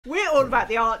All About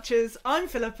the Archers. I'm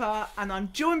Philippa, and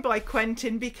I'm joined by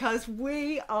Quentin because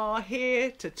we are here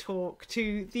to talk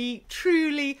to the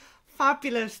truly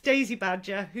fabulous Daisy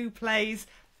Badger who plays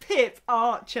Pip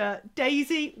Archer.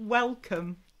 Daisy,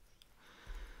 welcome.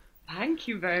 Thank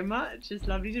you very much. It's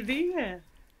lovely to be here.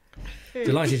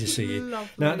 Delighted to see you.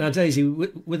 Now, Daisy,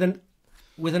 with a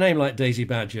name like Daisy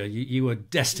Badger, you were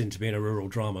destined to be in a rural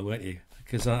drama, weren't you?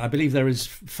 Because I believe there is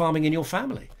farming in your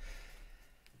family.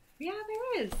 Yeah,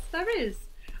 there is,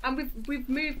 and we've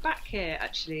moved back here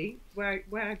actually, where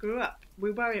I grew up. We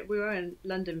were in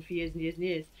London for years and years and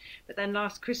years, but then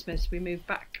last Christmas we moved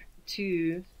back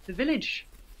to the village.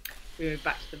 We moved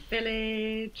back to the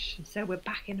village, and so we're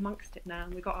back in amongst it now.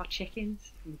 We got our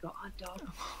chickens, we got our dog,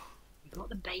 we got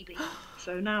the baby.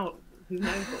 So now, who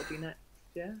knows what will be next?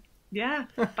 Yeah,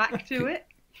 back to it.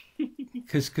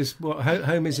 Because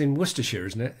home is in Worcestershire,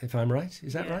 isn't it? If I'm right,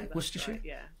 is that right? That's Worcestershire.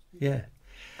 Right, Yeah.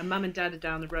 And Mum and Dad are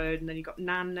down the road, and then you've got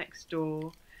Nan next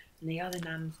door, and the other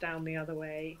Nan's down the other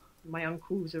way. My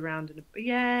uncle's around, and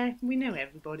we know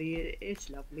everybody.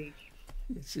 It's lovely.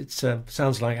 It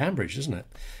sounds like Ambridge, doesn't it?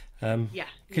 Yeah,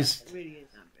 it really is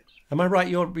Ambridge. Am I right?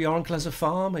 Your uncle has a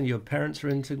farm, and your parents are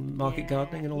into market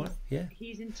gardening and all that. Yeah,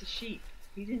 he's into sheep.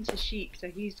 So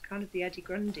he's kind of the Eddie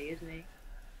Grundy, isn't he?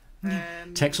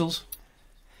 Texels.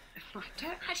 I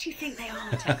don't actually think they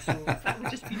are Texels. That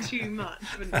would just be too much,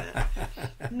 wouldn't it?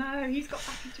 No, he's got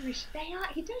back into his... They are.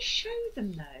 He does show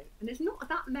them, though. And there's not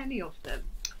that many of them.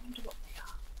 I wonder what they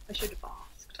are. I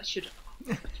should have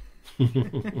asked.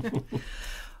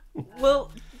 Well,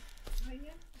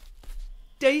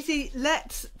 Daisy,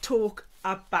 let's talk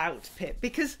about Pip.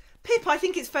 Because Pip, I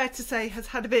think it's fair to say, has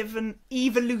had a bit of an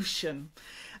evolution.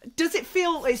 Does it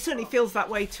feel... It certainly feels that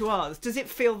way to us. Does it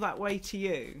feel that way to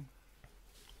you?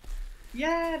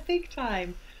 Yeah, big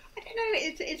time. I don't know,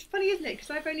 it's funny, isn't it? Because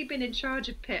I've only been in charge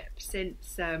of Pip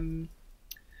since, I've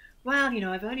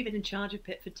only been in charge of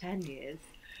Pip for 10 years.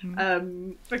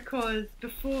 Because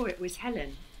before it was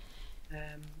Helen.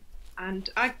 And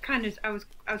I was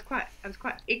quite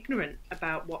ignorant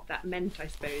about what that meant, I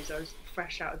suppose. I was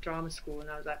fresh out of drama school, and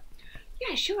I was like,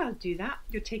 yeah, sure, I'll do that.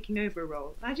 You're taking over a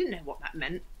role. I didn't know what that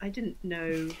meant. I didn't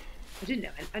know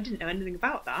anything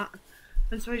about that.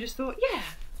 And so I just thought, yeah,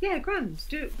 grand.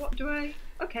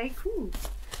 Okay, cool.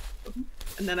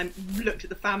 And then I looked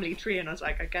at the family tree and I was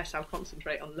like, I guess I'll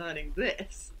concentrate on learning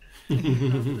this rather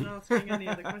than asking any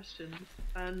other questions.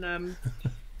 And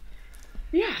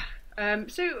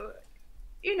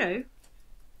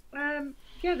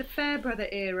the Fairbrother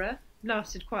era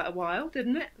lasted quite a while,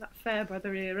 didn't it? That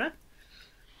Fairbrother era.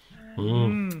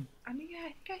 I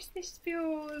guess this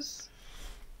feels...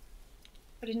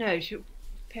 I don't know.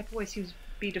 Pip always seems to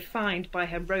be defined by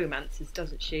her romances,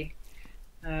 doesn't she?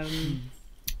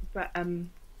 But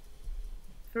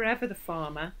Forever the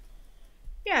Farmer.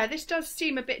 Yeah, this does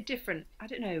seem a bit different. I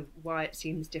don't know why it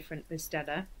seems different with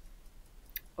Stella.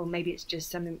 Or maybe it's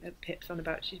just something that Pip's on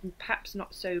about. She's perhaps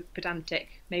not so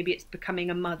pedantic. Maybe it's becoming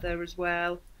a mother as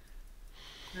well.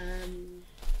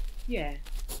 She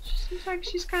seems like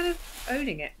she's kind of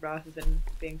owning it rather than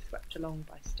being swept along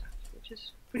by stuff, which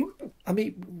is pretty cool. I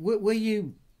mean, were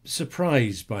you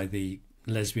surprised by the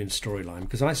lesbian storyline?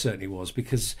 Because I certainly was,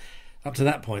 because up to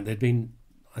that point there'd been,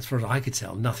 as far as I could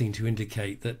tell, nothing to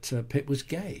indicate that Pip was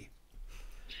gay.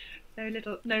 No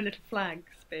little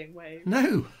flags being waved.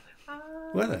 No.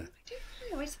 Were there? I don't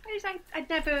know. I suppose I'd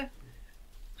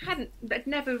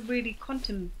never really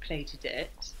contemplated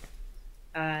it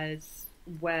as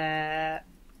where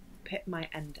Pip might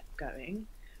end up going,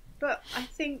 but I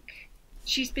think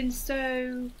she's been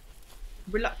so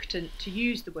reluctant to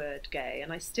use the word gay,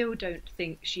 and I still don't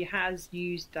think she has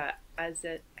used that as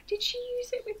a... Did she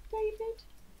use it with David?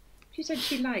 She said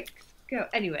she likes girl.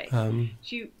 Anyway,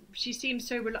 she seems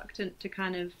so reluctant to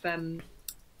kind of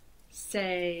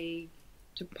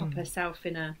pop herself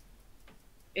in a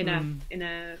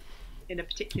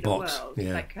particular box, world.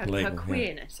 yeah, Like her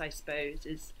queerness, I suppose,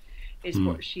 is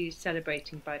what she's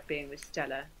celebrating by being with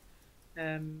Stella,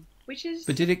 which is.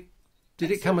 But did it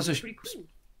come as a pretty cool.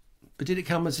 But did it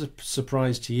come as a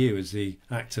surprise to you as the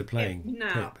actor playing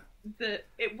Pip?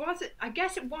 I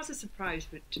guess it was a surprise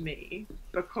to me,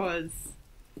 because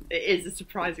it is a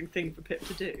surprising thing for Pip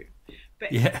to do.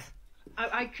 But yeah,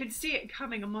 I could see it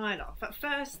coming a mile off. At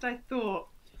first, I thought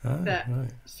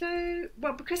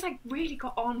because I really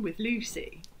got on with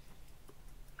Lucy,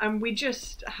 and we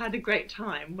just had a great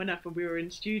time whenever we were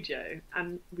in studio,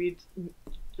 and we'd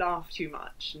laugh too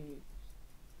much and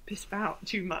piss about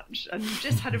too much, and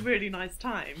just had a really nice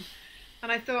time.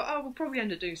 And I thought, we'll probably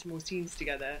end up doing some more scenes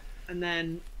together. And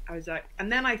then I was like,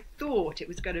 I thought it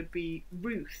was going to be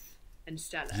Ruth and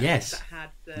Stella. Yes. That had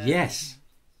the Yes.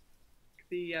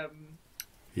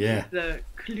 Yeah. the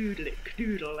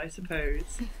cloodle, I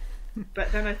suppose.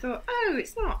 But then I thought, oh,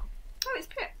 it's not. Oh, it's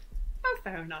Pip. Oh,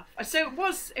 fair enough. So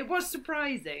it was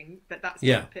surprising that that's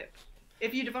not Pip.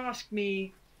 If you'd have asked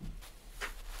me,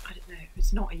 I don't know,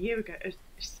 it's not a year ago.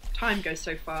 Time goes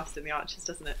so fast in the Archers,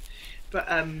 doesn't it? But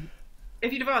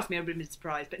if you'd have asked me, I would have been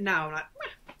surprised. But now I'm like,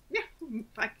 yeah,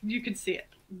 you can see it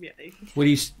immediately. Well,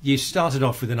 you started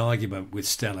off with an argument with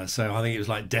Stella, so I think it was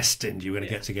like destined you were going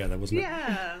to get together, wasn't it?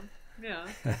 Yeah.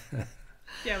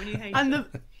 Yeah, when you hate And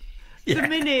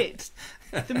it.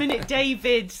 the minute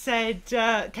David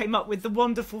came up with the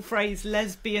wonderful phrase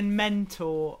lesbian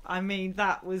mentor, I mean,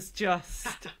 that was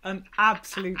just an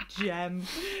absolute gem.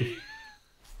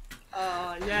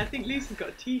 Oh, yeah, I think Lucy's got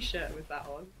a T-shirt with that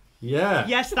on. Yeah.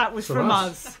 Yes, that was from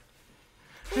us.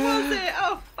 Was it?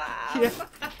 Oh, fab. Yeah.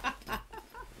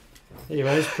 There you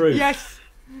go, it's proof. Yes.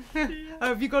 Oh,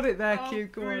 have you got it there, Q?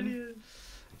 Go brilliant. on.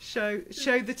 Show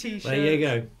the T-shirt. There you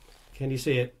go. Can you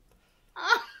see it?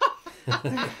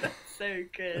 So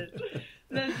good.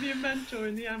 Lesbian mentor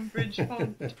in the Ambridge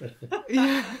font.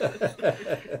 Yeah.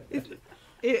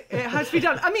 It has to be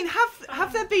done. I mean,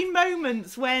 have there been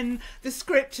moments when the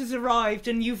script has arrived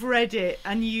and you've read it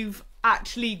and you've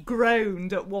actually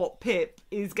groaned at what Pip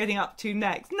is getting up to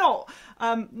next? Not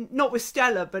with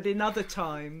Stella, but in other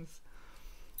times.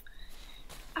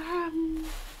 I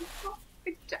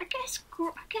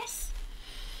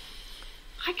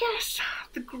guess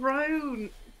the groan.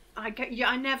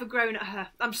 I never groan at her.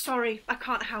 I'm sorry, I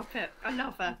can't help it. I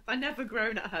love her. I never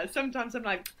groan at her. Sometimes I'm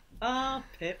like,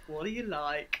 Pip, what do you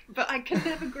like? But I can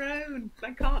never groan.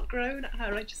 I can't groan at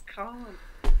her. I just can't.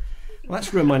 Well,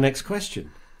 that's ruined my next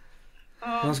question.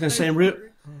 I was going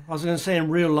to say in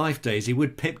real life, Daisy,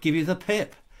 would Pip give you the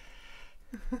pip?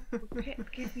 Pip,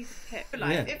 give me the Pip. But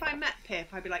like, if I met Pip,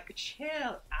 I'd be like,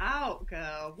 chill out,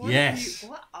 girl. What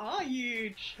are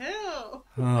you? Chill.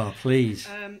 Oh, please.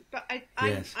 But I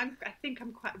think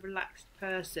I'm quite a relaxed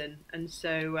person, and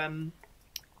so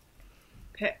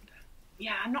Pip.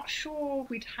 Yeah, I'm not sure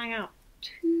we'd hang out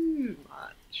too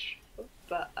much,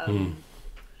 but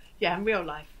yeah, in real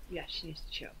life, yeah, she needs to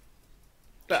chill.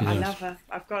 But I love her.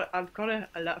 I've got her.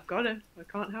 I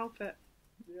can't help it.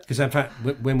 Because in fact,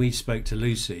 when we spoke to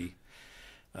Lucy,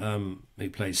 who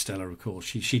plays Stella, of course,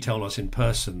 she told us in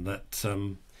person that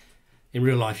in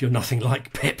real life you're nothing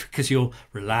like Pip, because you're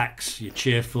relaxed, you're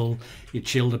cheerful, you're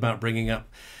chilled about bringing up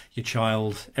your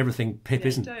child. Everything Pip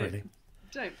isn't really.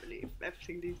 Don't believe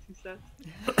everything Lucy says.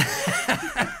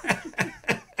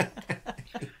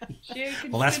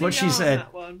 Well, that's what she said.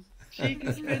 That one. She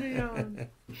can spin a yarn.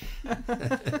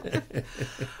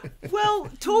 Well,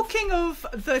 talking of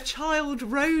the child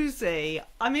Rosie,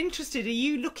 I'm interested, are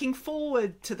you looking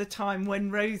forward to the time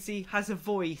when Rosie has a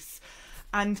voice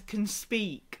and can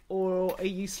speak, or are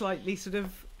you slightly sort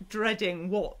of dreading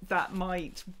what that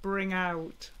might bring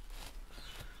out?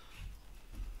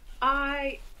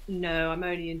 No, I'm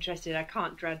only interested. I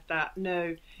can't dread that.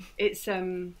 No, it's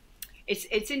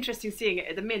interesting seeing it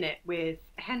at the minute with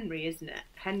Henry, isn't it?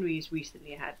 Henry's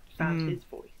recently found his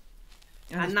voice,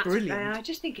 and that's brilliant. And I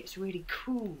just think it's really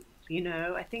cool, you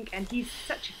know. I think, and he's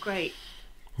such a great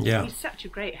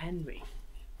Henry.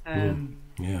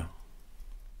 Yeah.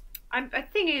 The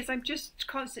thing is, I'm just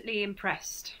constantly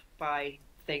impressed by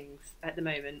things at the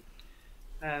moment,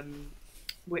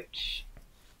 which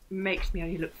makes me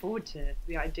only look forward to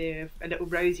the idea of a little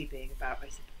Rosie being about, I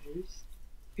suppose.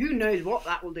 Who knows what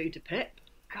that will do to Pip?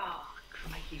 God,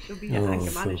 crikey, she'll be in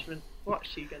anger management. What's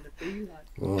she going to be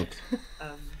like?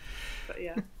 But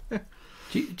yeah.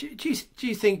 Do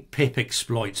you think Pip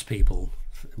exploits people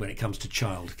when it comes to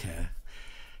childcare?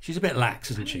 She's a bit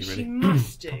lax, isn't she, really? She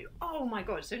must do. Oh my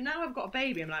God. So now I've got a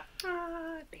baby, I'm like,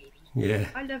 baby. Yeah.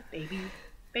 I love baby.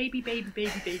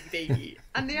 Baby.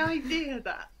 And the idea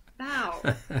that now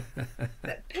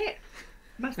that Pip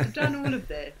must have done all of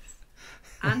this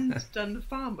and done the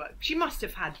farm work. She must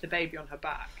have had the baby on her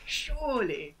back,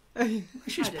 surely.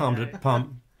 She's palmed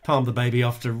the baby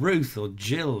off to Ruth or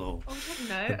Jill or I don't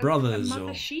know, the brothers a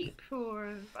mother or sheep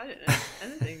or I don't know,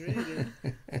 anything really.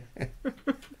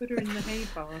 Put her in the hay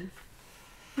barn.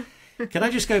 Can I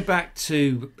just go back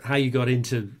to how you got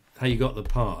the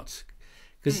part?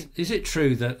 Because is it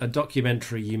true that a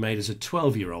documentary you made as a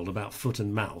 12-year-old about foot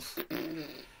and mouth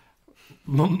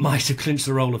might have clinched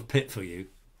the role of Pip for you?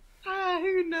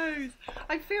 Who knows?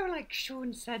 I feel like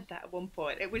Sean said that at one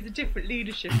point. It was a different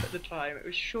leadership at the time. It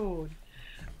was Sean.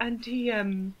 And he,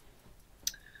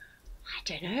 I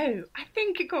don't know. I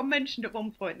think it got mentioned at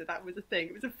one point that was a thing.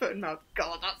 It was a foot and mouth.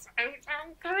 God, that's so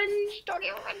cringe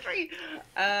documentary.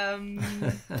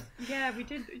 Yeah, we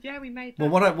did. Yeah, we made that.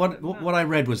 Well, what I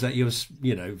read was that you was,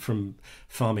 from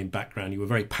farming background, you were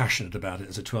very passionate about it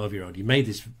as a 12-year-old. You made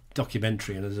this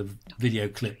documentary, and there's a video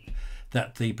clip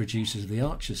that the producers of The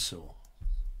Archers saw.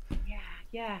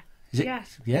 Yeah. Is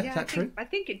that true? I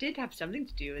think it did have something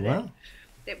to do with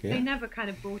it. They never kind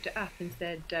of brought it up and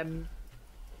said,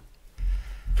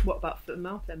 what about foot and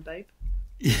mouth then, babe?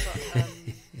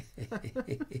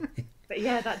 But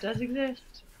yeah, that does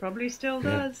exist. Probably still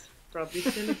does. Probably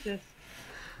still exists.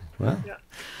 Well. Yeah.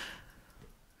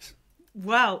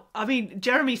 Well, I mean,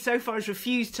 Jeremy so far has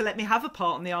refused to let me have a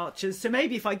part in The Archers, so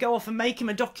maybe if I go off and make him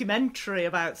a documentary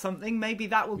about something, maybe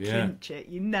that will clinch it.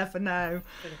 You never know.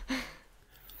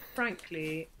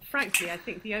 Frankly, I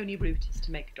think the only route is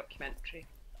to make a documentary.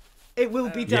 It will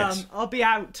be done. Yes. I'll be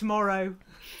out tomorrow.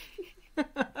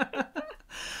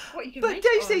 What you can But make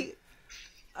Daisy,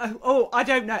 I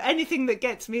don't know, anything that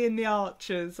gets me in The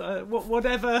Archers,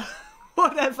 whatever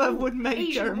would make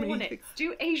Asian Jeremy. Hornets.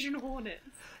 Do Asian Hornets.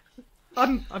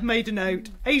 I've made a note.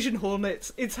 Asian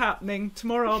Hornets, it's happening.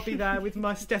 Tomorrow I'll be there with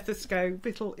my stethoscope.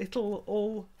 It'll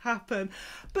all happen.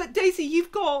 But Daisy,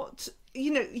 you've got,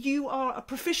 you are a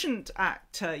proficient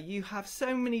actor. You have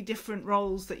so many different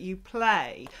roles that you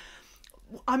play.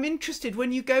 I'm interested,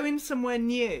 when you go in somewhere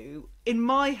new, in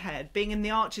my head, being in The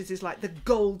Archers is like the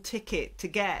gold ticket to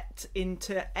get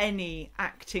into any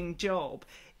acting job.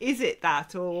 Is it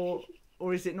that, or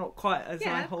is it not quite as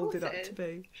I hold it up to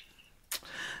be?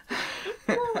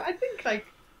 Well, I think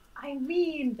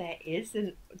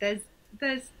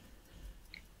there's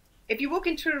if you walk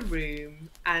into a room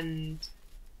and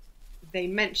they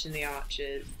mention The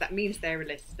Archers, that means they're a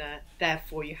listener,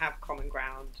 therefore you have common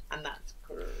ground, and that's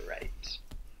great.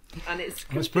 And it's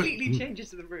completely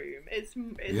changes the room. It's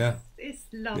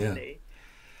lovely.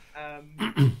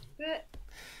 But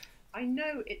I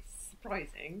know it's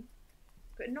surprising,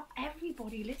 but not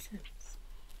everybody listens.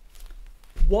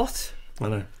 What? I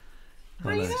know.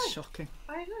 It's shocking.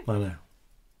 I I know.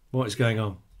 What is going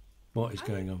on?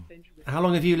 How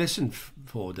long have you listened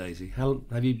for, Daisy? How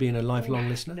have you been a lifelong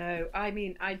listener? No, I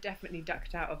mean, I definitely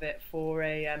ducked out of it for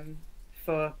a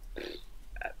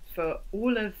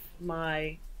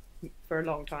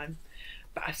long time.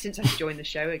 But since I've joined the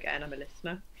show again, I'm a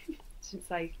listener.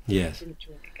 Since I didn't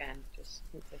join again, just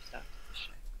since I started the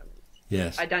show.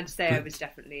 Yes. I'd like to say I was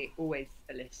definitely always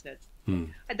a listener.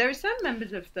 There are some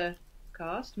members of the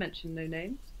cast, mention no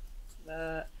names,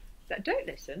 that don't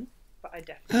listen, but I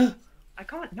definitely listen. I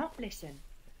can't not listen.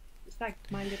 It's like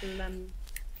my little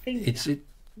thing.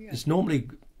 It's normally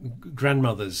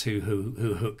grandmothers who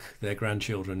hook their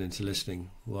grandchildren into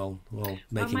listening while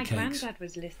making my cakes. granddad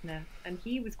was a listener, and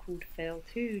he was called Phil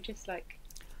too, just like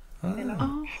Phil Oh.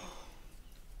 Archer.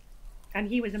 And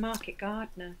he was a market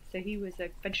gardener, so he was a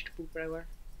vegetable grower.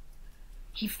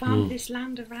 He farmed this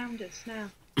land around us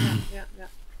now. Yeah.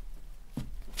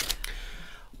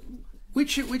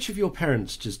 Which of your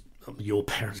parents,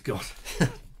 God,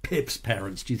 Pip's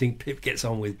parents, do you think Pip gets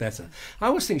on with better? I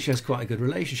always think she has quite a good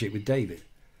relationship with David.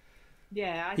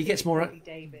 Yeah, I He think gets it's more probably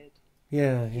David.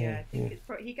 Yeah. I think it's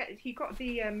probably he got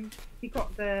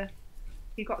the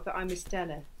I'm with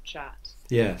Stella chat.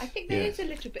 Yes. I think there is a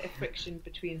little bit of friction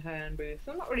between her and Ruth.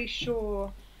 I'm not really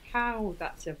sure how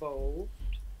that's evolved.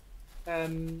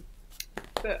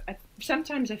 But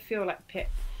sometimes I feel like Pip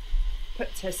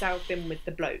puts herself in with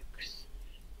the blokes,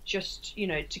 just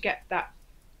to get that.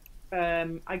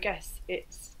 I guess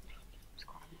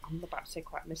I'm about to say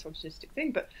quite a misogynistic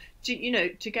thing, but to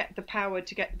get the power,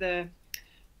 to get the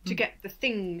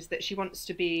things that she wants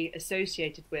to be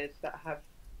associated with that have,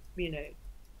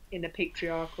 in a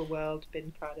patriarchal world,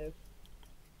 been kind of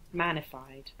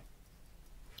manified.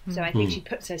 So I think she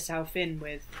puts herself in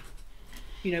with,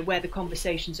 where the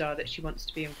conversations are that she wants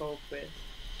to be involved with,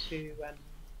 to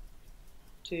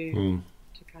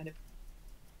kind of,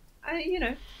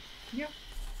 yeah.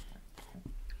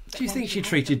 Do you think she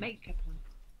treated?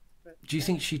 Do you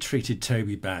think she treated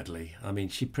Toby badly? I mean,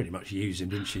 she pretty much used him,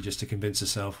 didn't she, just to convince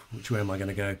herself which way am I going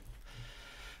to go?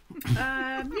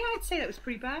 Yeah, I'd say that was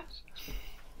pretty bad.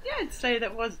 Yeah, I'd say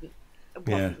that wasn't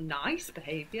nice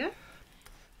behaviour.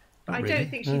 But I don't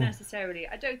think she necessarily.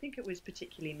 I don't think it was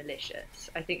particularly malicious.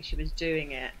 I think she was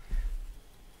doing it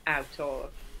out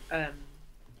of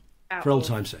for old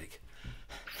time's sake.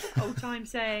 Old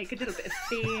time's sake, a little bit of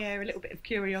fear, a little bit of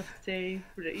curiosity.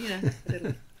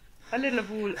 A little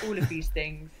of all of these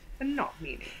things, and not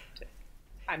meaning to.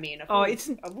 I mean, of all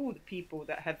the people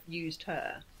that have used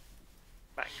her,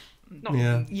 like not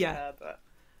used her, but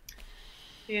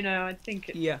I think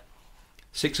it's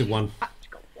 6 of 1.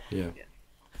 Yeah.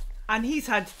 And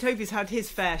Toby's had his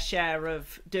fair share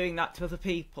of doing that to other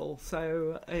people,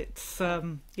 so it's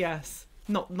yes,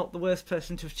 not the worst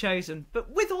person to have chosen. But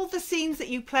with all the scenes that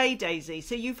you play, Daisy,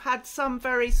 so you've had some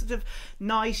very sort of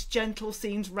nice, gentle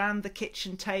scenes round the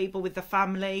kitchen table with the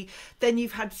family. Then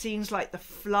you've had scenes like the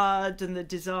flood and the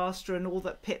disaster and all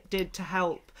that Pip did to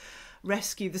help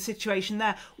rescue the situation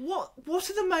there. What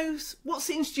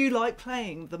scenes do you like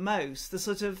playing the most? The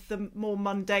sort of the more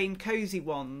mundane, cosy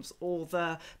ones, or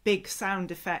the big sound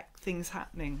effect things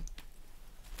happening?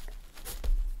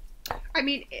 I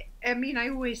mean, I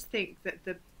always think that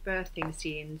the birthing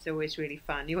scenes are always really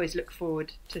fun. You always look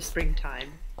forward to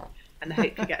springtime, and I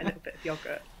hope you get a little bit of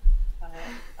yogurt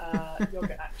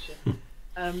action.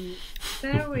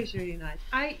 They're always really nice.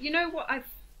 You know what,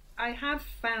 I have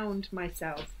found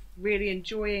myself really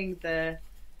enjoying the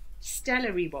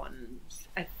stellary ones,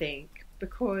 I think,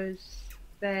 because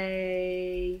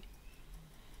I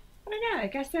don't know, I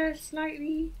guess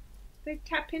they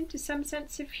tap into some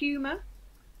sense of humour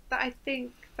that I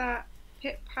think that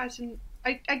Pip hasn't.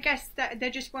 I guess that they're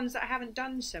just ones that I haven't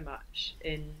done so much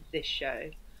in this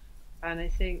show, and I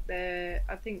think they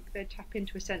tap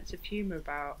into a sense of humour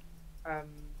about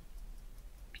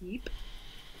Pip,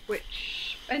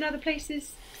 which in other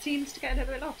places seems to get a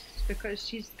little bit lost because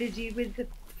she's busy with the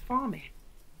farming.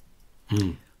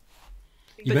 You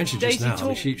mentioned just now. I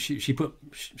mean, she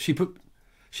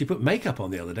put makeup on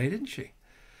the other day, didn't she?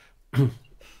 She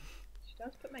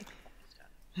does put makeup on stuff.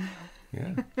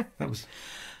 Yeah, that was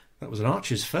an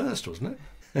Archer's first, wasn't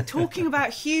it? Talking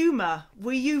about humour,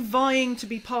 were you vying to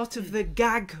be part of the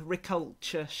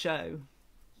gag-riculture show?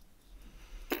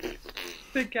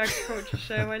 The gag culture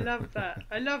show. I love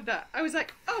that. I was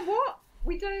like, oh, what?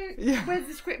 We don't. Yeah. Where's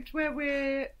the script where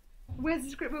we're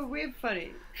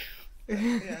funny?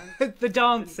 Yeah. The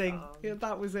dancing. Yeah,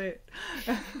 that was it.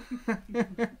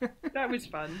 That was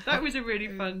fun. That was a really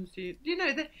fun scene. You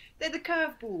know, they're the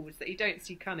curveballs that you don't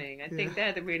see coming. I think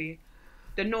they're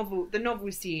the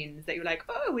novel scenes that you're like,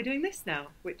 oh, we're doing this now,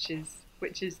 which is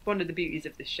one of the beauties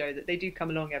of this show, that they do come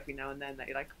along every now and then that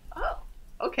you're like, oh,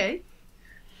 okay,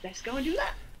 let's go and do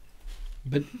that.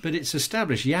 But it's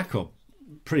established Jakob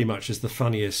pretty much as the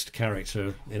funniest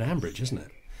character in Ambridge, isn't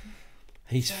it?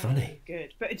 He's funny.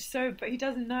 Good, but he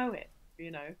doesn't know it,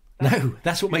 you know.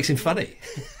 That's what makes him funny.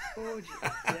 Gorgeous,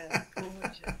 yeah,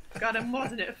 gorgeous. God, and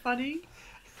wasn't it funny?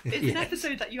 It's an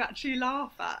episode that you actually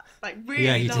laugh at, like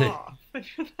really laugh.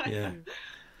 Yeah,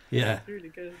 it's really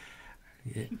good.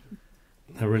 Yeah,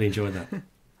 I really enjoyed that.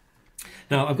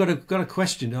 Now I've got a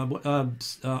question.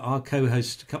 Our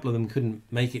co-host, a couple of them couldn't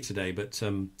make it today, but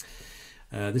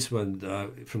this one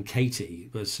from Katie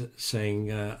was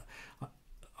saying,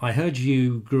 I heard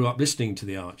you grew up listening to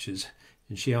the Archers,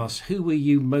 and she asked, who were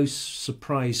you most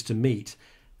surprised to meet,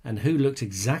 and who looked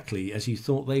exactly as you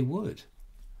thought they would?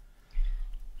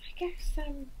 I guess,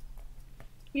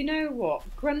 you know what,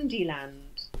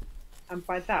 Grundyland, and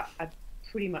by that I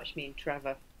pretty much mean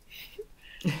Trevor,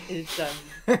 is,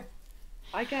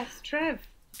 I guess Trev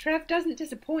doesn't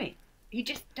disappoint. He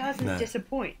just doesn't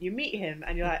disappoint. You meet him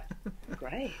and you're like,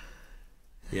 great.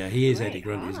 Yeah, he is Eddie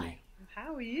Grundy, isn't he?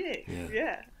 How are you?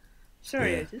 Yeah.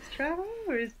 Sorry, is this Trevor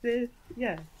or is this?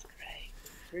 Yeah, it's great.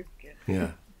 It's really good.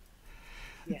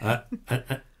 Yeah.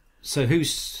 So who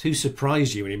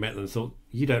surprised you when you met them and thought,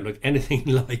 you don't look anything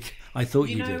like I thought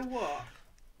you did?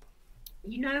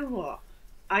 You know what?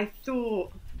 I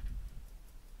thought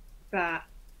that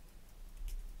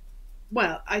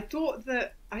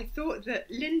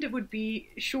Linda would be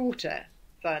shorter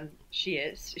than she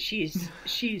is.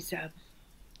 She's a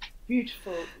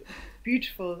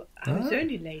beautiful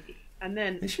Amazonian lady. And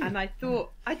I thought,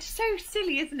 it's so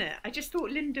silly, isn't it? I just thought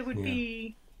Linda would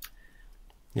be.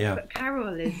 Yeah. But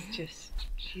Carol is just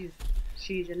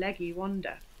she's a leggy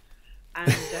wonder,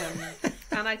 and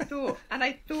I thought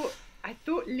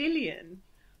Lillian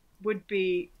would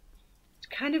be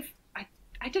kind of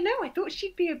I don't know. I thought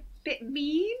she'd be a bit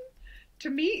mean to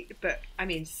me, but I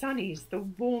mean, Sunny's the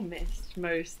warmest,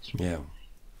 most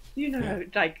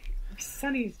like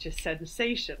Sunny's just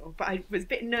sensational. But I was a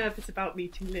bit nervous about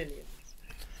meeting Lillian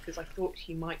because I thought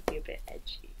she might be a bit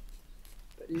edgy.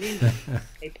 But Lillian,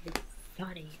 they picked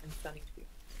Sunny and Sunny to be.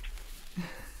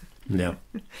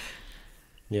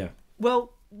 Yeah.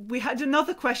 Well, we had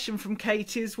another question from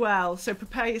Katie as well, so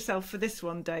prepare yourself for this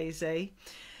one, Daisy.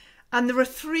 And there are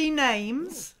 3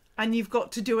 names, and you've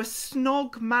got to do a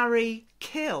snog, marry,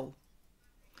 kill.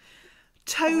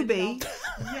 Toby,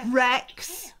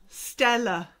 Rex,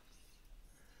 Stella.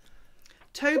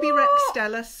 Toby, Rex,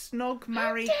 Stella, snog,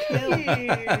 marry, kill.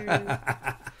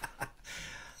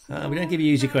 We don't give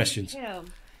you easy questions.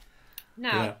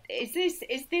 Now, is this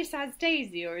as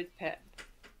Daisy or as Pip?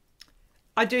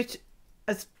 I do it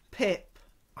as Pip.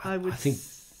 I think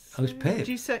I was Pip. Would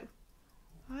you say?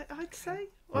 I'd say.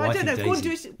 Well, Oh, I don't know. think Go on, do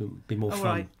Daisy it. would be more All fun.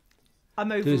 right. I'm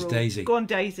Do overruled. as Daisy. Go on,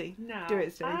 Daisy. No. Do it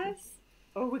as Daisy.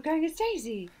 We're going as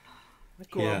Daisy.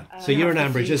 Go Yeah. on. So you're in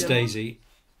have to Ambridge feed as them. Daisy.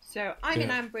 So I'm in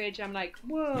Yeah. Ambridge. I'm like,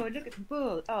 whoa, look at the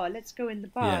bull. Oh, let's go in the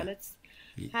bar. Yeah. Let's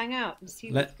hang out and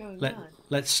see what's going on.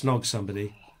 Let's snog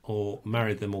somebody or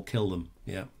marry them or kill them.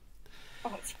 Yeah.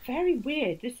 Oh, it's very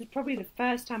weird. This is probably the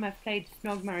first time I've played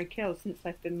Snog, Marry, Kill since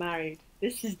I've been married.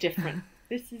 This is different.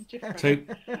 This is different.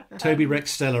 Toby, Rex,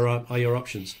 Stella are your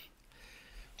options.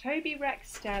 Toby,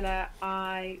 Rex, Stella,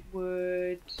 I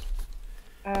would...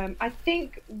 I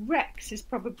think Rex is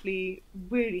probably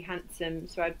really handsome,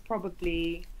 so I'd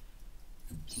probably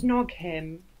snog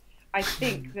him. I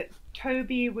think that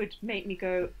Toby would make me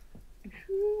go,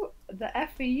 who the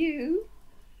F are you?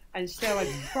 And so I'd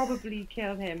probably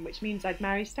kill him, which means I'd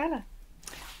marry Stella.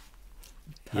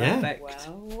 Yeah. Perfect.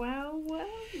 Well,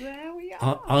 there we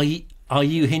are. Are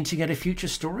you hinting at a future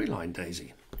storyline,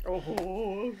 Daisy?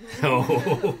 Oh,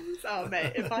 Oh. oh,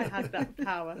 mate, if I had that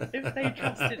power, if they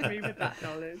trusted me with that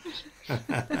knowledge.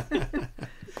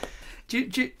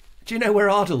 Do you know where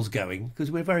Ardle's going?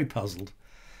 Because we're very puzzled.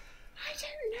 I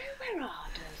don't know where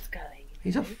Ardle's going.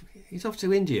 He's off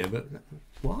to India, but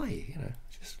why? You know,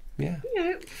 just yeah. You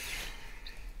know,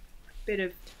 a bit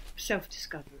of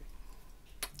self-discovery.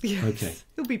 Yes. Okay.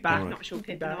 He'll be back. All right. Not sure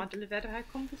Pip and Ardle have ever had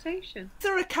a conversation. Is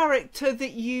there a character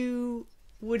that you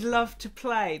would love to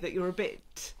play that you're a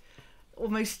bit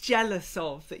almost jealous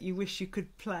of, that you wish you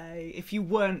could play if you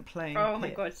weren't playing Oh my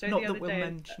Pip? god, so Not the that other we'll day,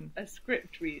 mention. a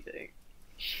script reading.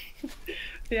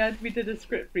 We did a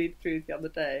script read through the other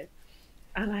day,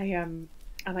 and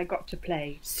I got to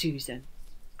play Susan.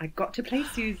 I got to play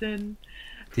Susan.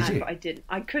 Did you? But I didn't.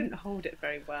 I couldn't hold it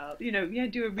very well. You know, you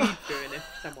do a read through, and if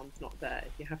someone's not there,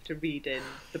 you have to read in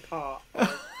the part of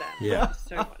them. Yeah. It's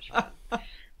so much fun.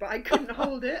 But I couldn't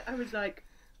hold it. I was like,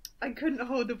 I couldn't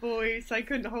hold the voice. I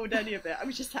couldn't hold any of it. I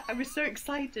was so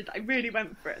excited. I really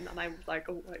went for it, and then I was like,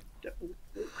 oh,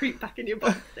 creep back in your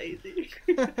box, Daisy.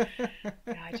 Yeah,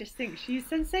 I just think she's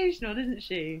sensational, isn't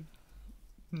she?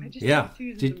 I just think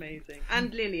Susan's amazing,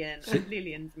 and Lillian.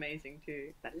 Lillian's amazing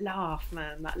too. That laugh,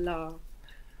 man. That laugh.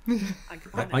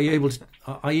 Are you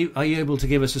able to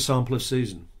give us a sample of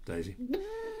Susan, Daisy?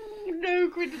 No,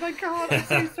 Quentin, I can't. I'm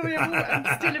so sorry.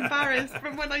 I'm still embarrassed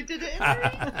from when I did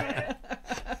it.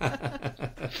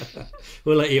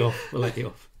 We'll let you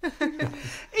off.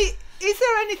 Is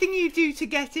there anything you do to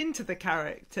get into the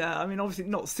character? I mean, obviously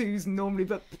not Susan normally,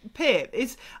 but Pip.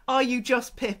 Are you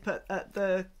just Pip at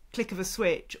the click of a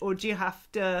switch, or do you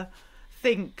have to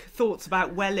think thoughts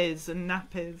about wellies and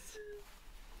nappies?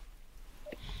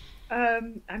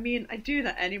 I mean, I do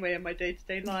that anyway in my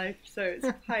day-to-day life, so it's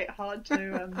quite hard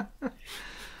to...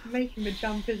 making the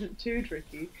jump isn't too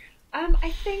tricky.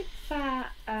 I think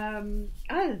that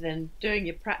other than doing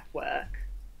your prep work,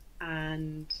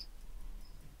 and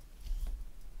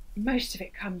most of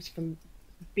it comes from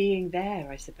being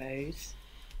there, I suppose.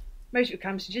 Most of it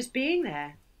comes from just being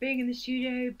there, being in the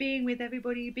studio, being with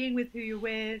everybody, being with who you're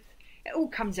with. It all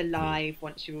comes alive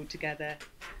once you're all together.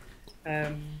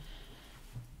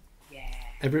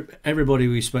 Everybody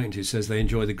we've spoken to says they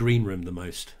enjoy the green room the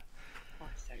most. Oh,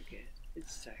 it's so good.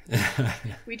 It's so good.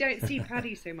 We don't see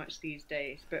Paddy so much these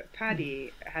days, but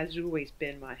Paddy has always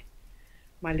been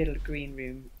my little green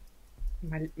room,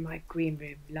 my green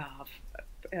room love.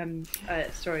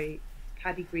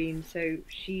 Paddy Green. So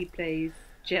she plays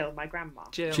Jill, my grandma.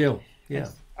 Jill, yeah.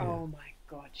 Oh my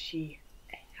God, she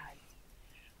has,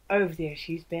 over the years,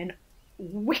 she's been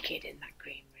wicked in that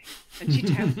green room. And she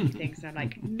tells me things, and I'm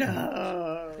like,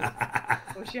 no.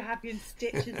 Or she'll have me in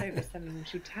stitches over something, or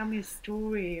she'll tell me a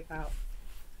story about,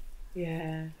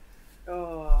 heaven.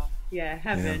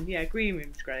 Yeah, green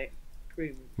room's great.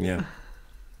 Green room.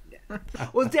 Yeah.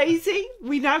 Well, Daisy,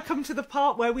 we now come to the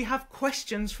part where we have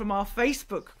questions from our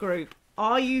Facebook group.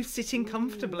 Are you sitting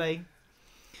comfortably?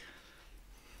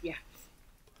 Yes.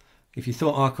 If you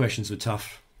thought our questions were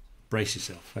tough, brace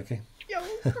yourself, okay? Yo,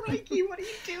 crikey, what are you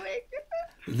doing?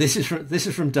 This is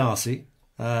from Darcy.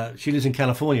 She lives in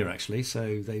California, actually,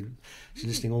 so she's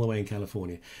listening all the way in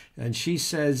California. And she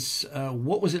says,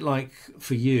 what was it like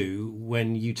for you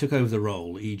when you took over the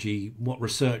role, e.g., what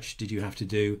research did you have to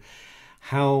do?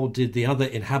 How did the other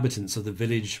inhabitants of the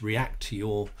village react to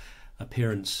your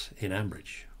appearance in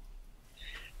Ambridge?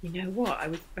 You know what?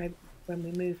 When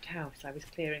we moved house, I was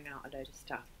clearing out a load of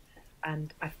stuff,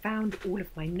 and I found all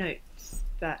of my notes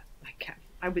that I kept.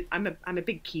 I'm a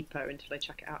big keeper until I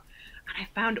chuck it out, and I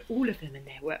found all of them, and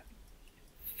they were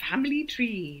family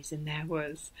trees, and there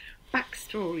was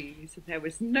backstories, and there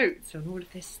was notes on all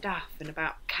of this stuff, and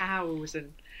about cows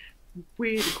and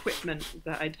weird equipment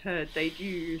that I'd heard they'd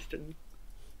used, and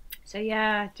so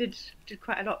yeah, did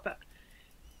quite a lot. But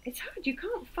it's hard. You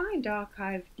can't find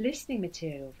archived listening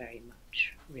material very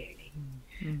much, really.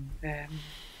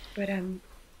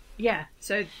 Yeah.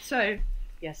 So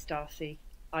yes, Darcy,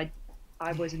 I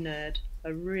was a nerd,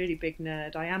 a really big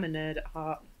nerd. I am a nerd at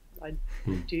heart. I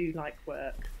do like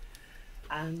work,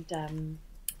 and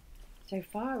so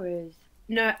far as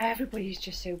no, everybody's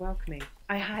just so welcoming.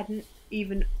 I hadn't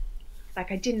even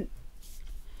I didn't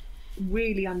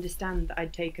really understand that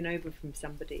I'd taken over from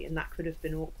somebody, and that could have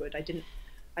been awkward. I didn't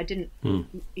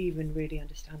even really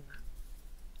understand that.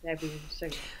 Everyone was so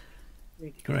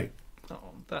really great.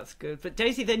 Oh, that's good. But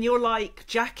Daisy, then you're like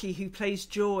Jackie, who plays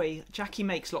Joy. Jackie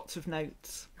makes lots of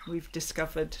notes. We've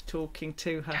discovered talking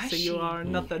to her. So you are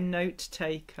another note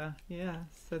taker. Yeah.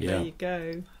 So there you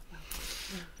go.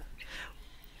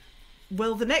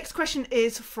 Well, the next question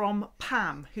is from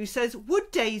Pam, who says, would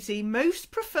Daisy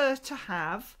most prefer to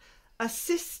have a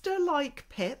sister like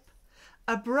Pip,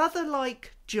 a brother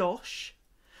like Josh,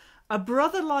 a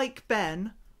brother like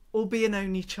Ben, or be an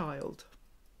only child?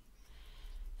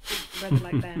 Brother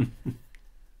like Ben.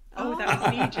 Oh, that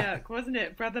was knee-jerk, wasn't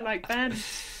it? Brother like Ben.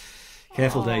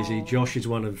 Careful, Daisy. Josh is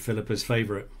one of Philippa's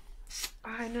favourite.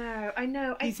 I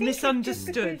know. He's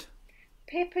misunderstood.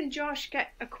 Pip and Josh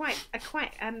get quite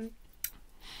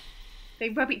they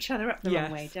rub each other up the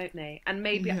wrong way, don't they? And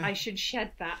maybe I should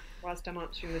shed that whilst I'm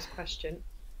answering this question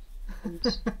and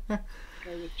go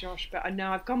with Josh. But I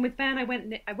know I've gone with Ben. I went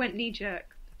knee-jerk.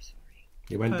 I'm sorry.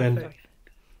 You went Ben.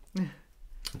 You're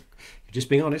just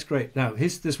being honest. Great. Now,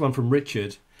 here's this one from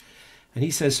Richard. And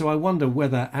he says, so I wonder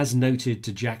whether, as noted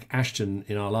to Jack Ashton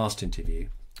in our last interview,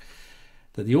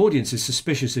 that the audience is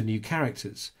suspicious of new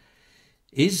characters.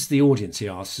 Is the audience, he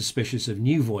asks, suspicious of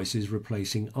new voices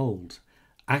replacing old?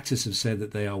 Actors have said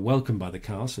that they are welcomed by the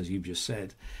cast, as you've just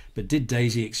said, but did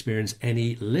Daisy experience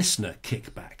any listener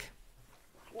kickback?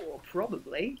 Oh,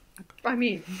 probably. I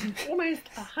mean, almost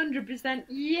 100%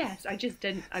 yes. I was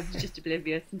just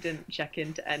oblivious and didn't check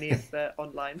into any of the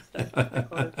online stuff.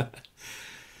 Because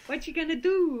what you gonna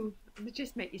do? It would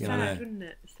just make you sad, wouldn't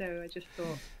it? So I just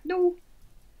thought, no.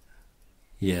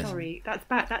 Yes. Sorry, that's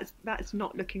bad. That's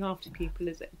not looking after people,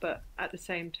 is it? But at the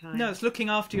same time, no, it's looking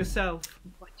after yourself.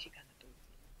 What you gonna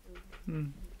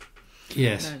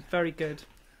Yes. No, very good.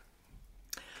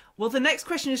 Well, the next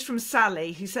question is from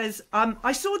Sally, who says,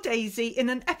 I saw Daisy in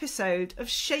an episode of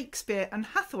Shakespeare and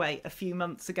Hathaway a few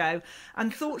months ago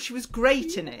and thought she was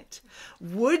great in it.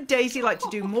 Would Daisy like to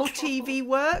do more TV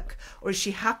work, or is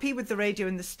she happy with the radio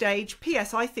and the stage?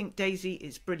 P.S. I think Daisy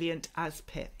is brilliant as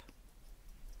Pip.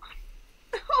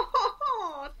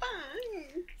 Oh,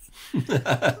 thanks.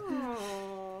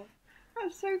 Oh,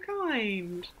 that's so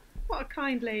kind. What a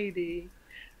kind lady.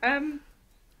 I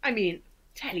mean,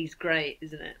 telly's great,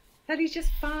 isn't it? Telly's just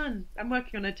fun. I'm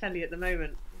working on a telly at the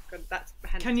the that's.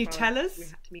 Can you tell us? We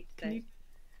had to meet today.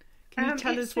 Can you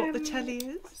tell us what the telly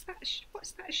is?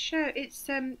 What's that show? It's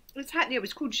happening. It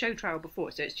was called Show Trial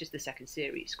before, so it's just the second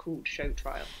series called Show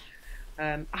Trial.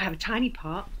 I have a tiny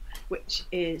part, which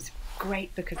is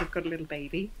great because I've got a little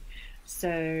baby.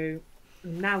 So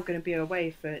I'm now going to be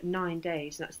away for 9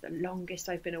 days, and that's the longest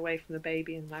I've been away from the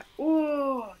baby. And it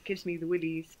gives me the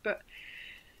willies. But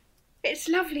it's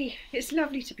lovely. It's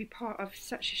lovely to be part of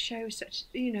such a show.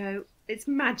 It's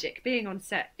magic. Being on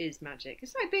set is magic.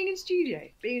 It's like being in studio.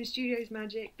 Being in studio is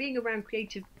magic. Being around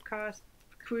creative cast,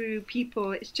 crew,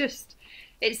 people.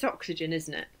 It's oxygen,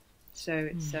 isn't it? So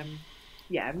it's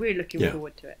I'm really looking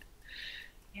forward to it.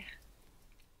 Yeah.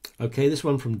 Okay, this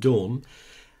one from Dawn.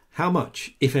 How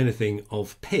much, if anything,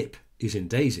 of Pip is in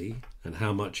Daisy, and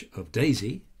how much of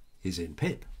Daisy is in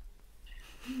Pip?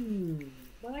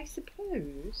 Well, I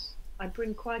suppose I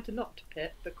bring quite a lot to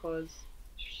Pip because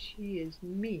she is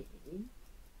me.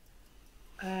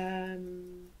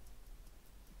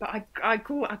 But I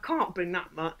can't bring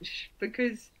that much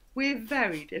because we're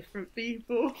very different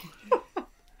people.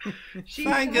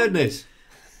 Thank goodness.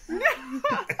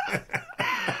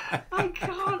 I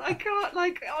can't.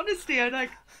 Like, honestly, I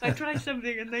try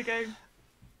something and they go,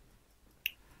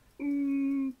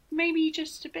 maybe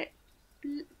just a bit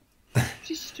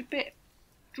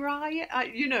dry.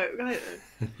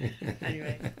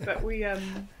 Anyway, but we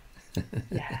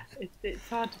it's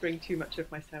hard to bring too much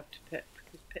of myself to Pip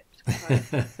because Pip's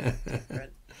quite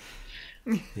different.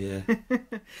 Yeah.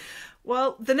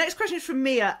 Well, the next question is from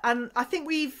Mia, and I think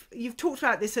you've talked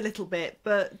about this a little bit,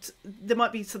 but there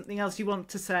might be something else you want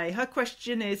to say. Her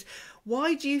question is,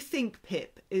 why do you think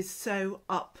Pip is so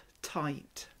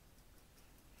uptight?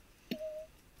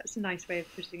 That's a nice way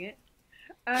of putting it.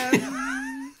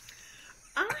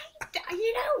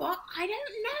 You know what? I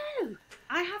don't know.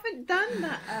 I haven't done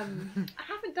that. I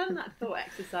haven't done that thought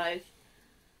exercise.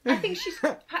 I think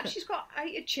perhaps she's got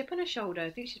a chip on her shoulder. I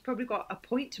think she's probably got a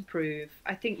point to prove.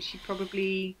 I think she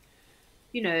probably,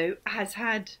 has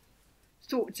had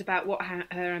thoughts about what her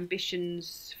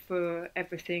ambitions for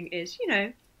everything is.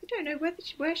 I don't know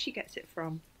where she gets it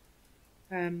from.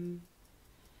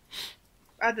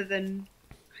 Other than,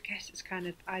 I guess it's kind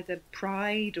of either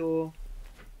pride or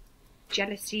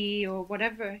jealousy or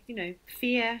whatever,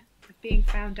 fear of being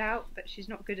found out that she's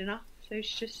not good enough. So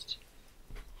it's just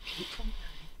keep on going.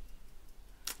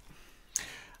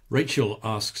 Rachel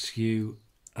asks you,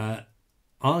 are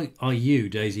you,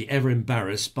 Daisy, ever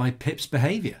embarrassed by Pip's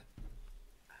behaviour?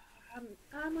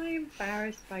 Am I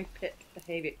embarrassed by Pip's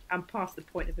behaviour? I'm past the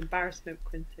point of embarrassment,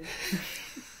 Quentin.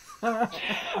 No,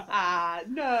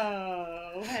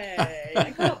 hey,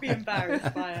 I can't be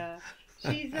embarrassed by her.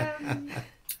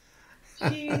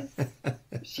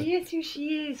 She is who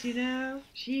she is,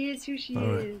 She is who she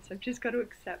is. I've just got to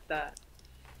accept that.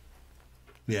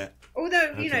 Yeah.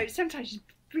 Although, sometimes she's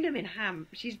blooming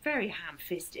she's very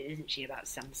ham-fisted, isn't she, about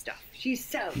some stuff? She's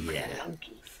so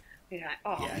clunky. You're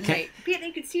like, mate. But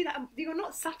you can see that you're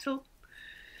not subtle.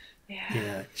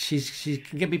 Yeah. She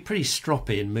can be pretty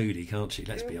stroppy and moody, can't she?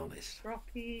 Let's be honest.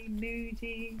 Stroppy,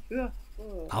 moody,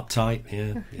 uptight.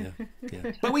 Yeah.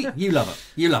 But you love her.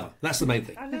 You love her. That's the main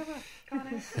thing. I love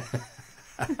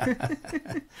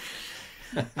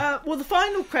her. Well, the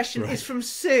final question is from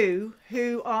Sue,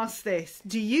 who asks this: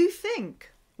 do you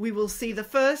think we will see the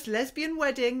first lesbian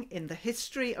wedding in the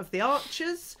history of the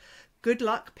Archers? Good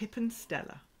luck, Pip and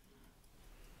Stella.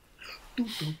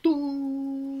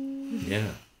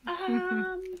 Yeah.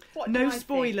 No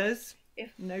spoilers.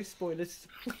 No spoilers.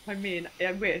 I mean,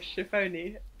 I wish, if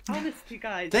only. Honestly,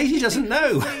 guys. Daisy doesn't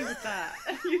know. With that.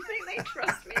 You think they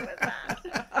trust me with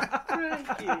that?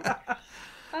 Thank you.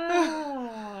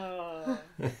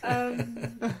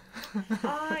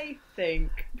 I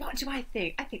think. What do I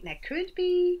think? I think there could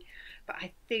be, but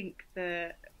I think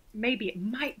that maybe it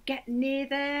might get near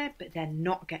there, but then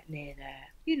not get near there.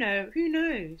 Who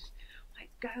knows? Might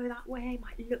go that way,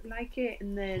 might look like it,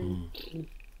 and then.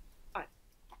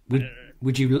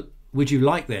 Would you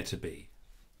like there to be?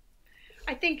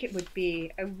 I think it would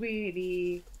be a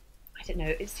really, I don't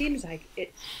know. It seems like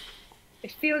it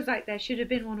feels like there should have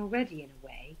been one already in a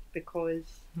way,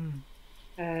 because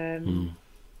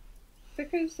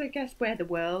because I guess where the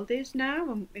world is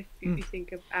now, and if you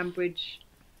think of Ambridge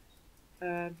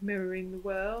mirroring the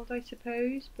world, I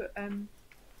suppose. But I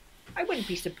wouldn't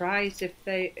be surprised if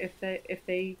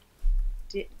they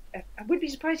did. I wouldn't be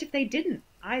surprised if they didn't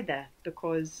either,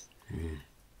 because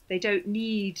they don't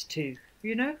need to.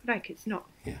 Like it's not.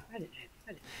 Yeah. I don't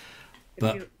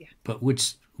know. But would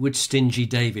stingy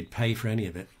David pay for any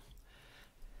of it?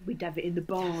 We'd have it in the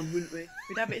barn, wouldn't we?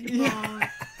 We'd have it in the barn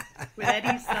with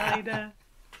Eddie cider.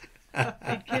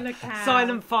 We'd kill a cow.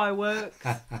 Silent fireworks.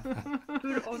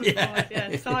 Put it on fire.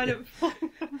 Yeah, silent fireworks.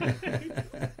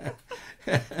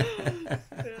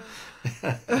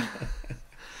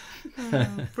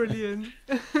 Brilliant.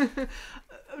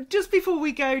 Just before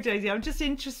we go, Daisy, I'm just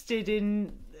interested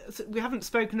in. We haven't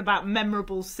spoken about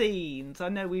memorable scenes. I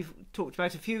know we've talked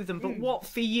about a few of them, but what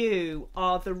for you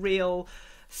are the real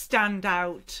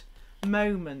standout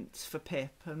moments for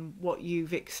Pip, and what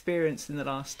you've experienced in the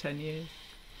last 10 years?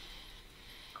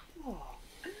 Memorable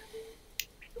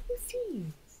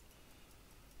scenes.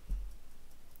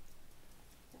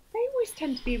 They always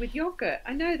tend to be with yogurt.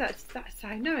 I know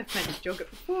I know I've mentioned yogurt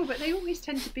before, but they always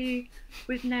tend to be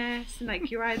with Ness, and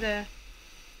like you're either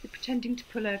pretending to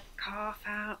pull a calf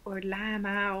out or a lamb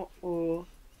out, or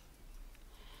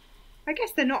I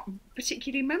guess they're not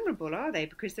particularly memorable, are they?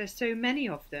 Because there's so many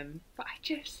of them, but I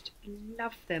just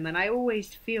love them, and I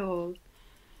always feel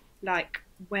like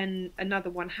when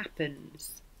another one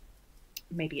happens,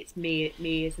 maybe it's me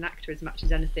as an actor as much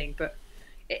as anything, but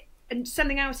and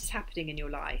something else is happening in your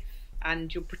life,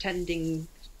 and you're pretending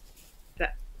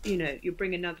that you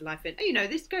bring another life in.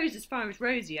 This goes as far as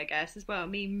Rosie, I guess, as well.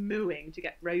 Me mooing to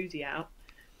get Rosie out,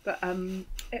 but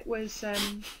it was they're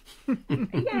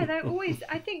always.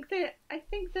 I think the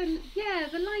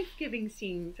life-giving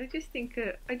scenes. I just think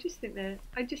they're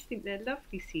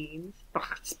lovely scenes. It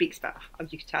speaks about.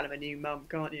 You can tell I'm a new mum,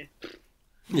 can't you?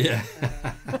 Yeah.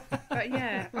 But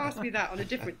yeah, ask me that on a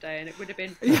different day, and it would have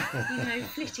been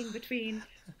flitting between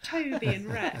Toby and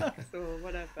Rex or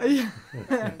whatever.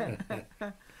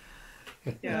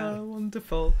 Yeah,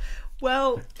 wonderful.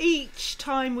 Well, each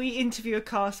time we interview a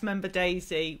cast member,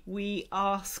 Daisy, we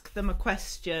ask them a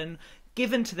question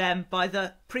given to them by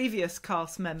the previous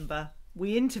cast member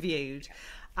we interviewed.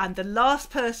 And the last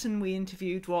person we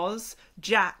interviewed was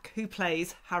Jack, who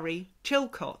plays Harry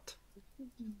Chilcott.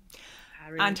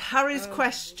 And Harry's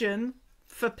question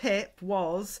for Pip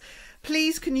was,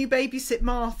 please can you babysit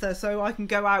Martha so I can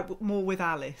go out more with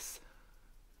Alice?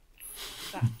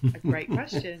 That's a great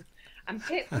question. And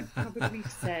Pip would probably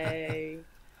say,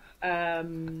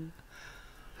 fine,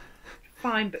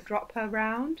 but drop her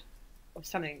round. Or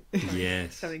something.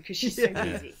 Yes. Something, because she's so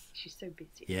busy. She's so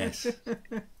busy. Yes.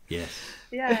 Yes.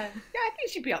 Yeah, I think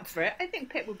she'd be up for it. I think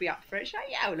Pip would be up for it. She's like,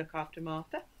 yeah, I'll look after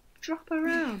Martha. Drop her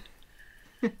around.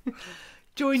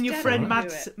 Join your friend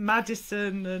do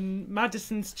Madison and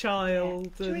Madison's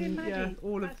child and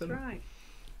all of them.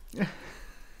 That's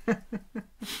right.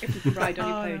 If we could ride on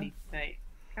your pony, mate.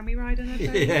 Can we ride on a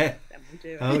pony? Yeah. Then we'll do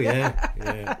it. Oh yeah.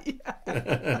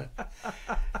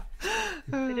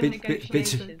 Bit of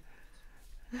negotiation.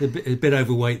 A bit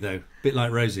overweight though, a bit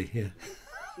like Rosie. Yeah.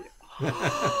 No!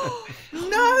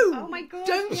 Oh my God!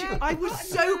 Don't you? I was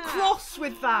so cross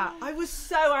with that. I was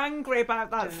so angry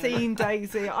about that scene,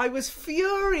 Daisy. I was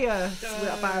furious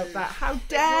about that. How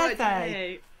dare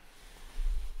they?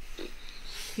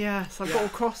 Yes, I've got all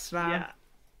cross now. Yeah.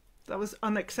 That was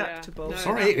unacceptable. No,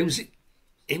 Sorry,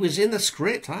 it was in the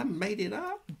script. I haven't made it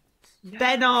up.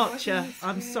 Ben Archer.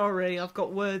 I'm sorry. I've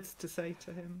got words to say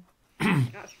to him.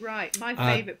 That's right. My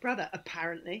favourite brother,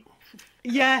 apparently.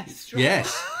 Yes.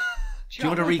 Yes. Do you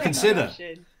want to reconsider?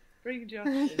 Bring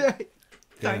Josh.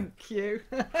 Thank you.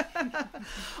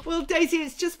 Well, Daisy,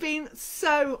 it's just been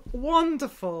so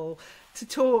wonderful to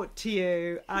talk to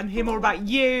you and hear more about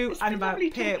you and about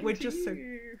Pip. We're just so.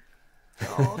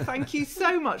 Oh, thank you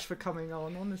so much for coming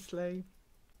on. Honestly.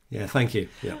 Yeah. Thank you.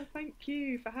 Yeah. Oh, thank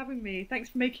you for having me. Thanks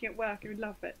for making it work. I would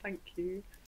love it. Thank you.